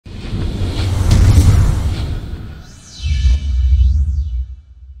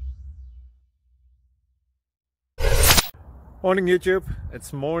Morning YouTube,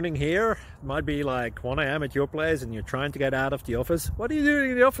 it's morning here. It might be like 1 a.m. at your place and you're trying to get out of the office. What are you doing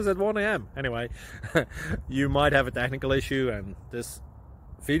in the office at 1 a.m.? Anyway, you might have a technical issue and this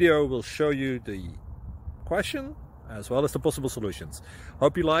video will show you the question as well as the possible solutions.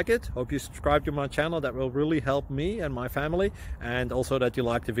 Hope you like it, hope you subscribe to my channel. That will really help me and my family, and also that you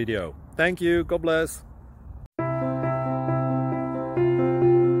like the video. Thank you, God bless.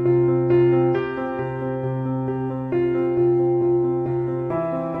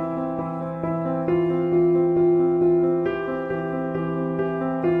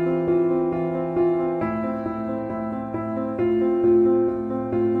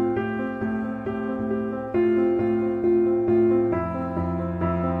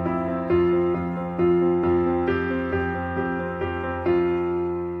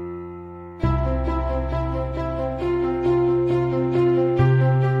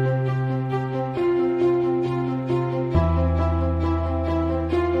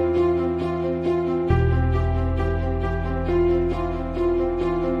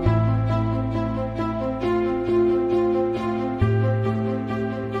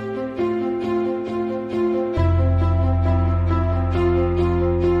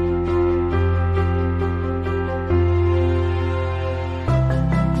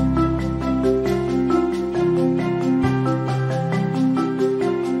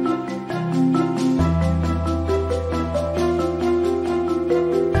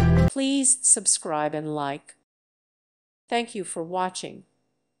 Please subscribe and like. Thank you for watching.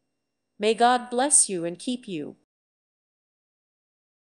 May God bless you and keep you.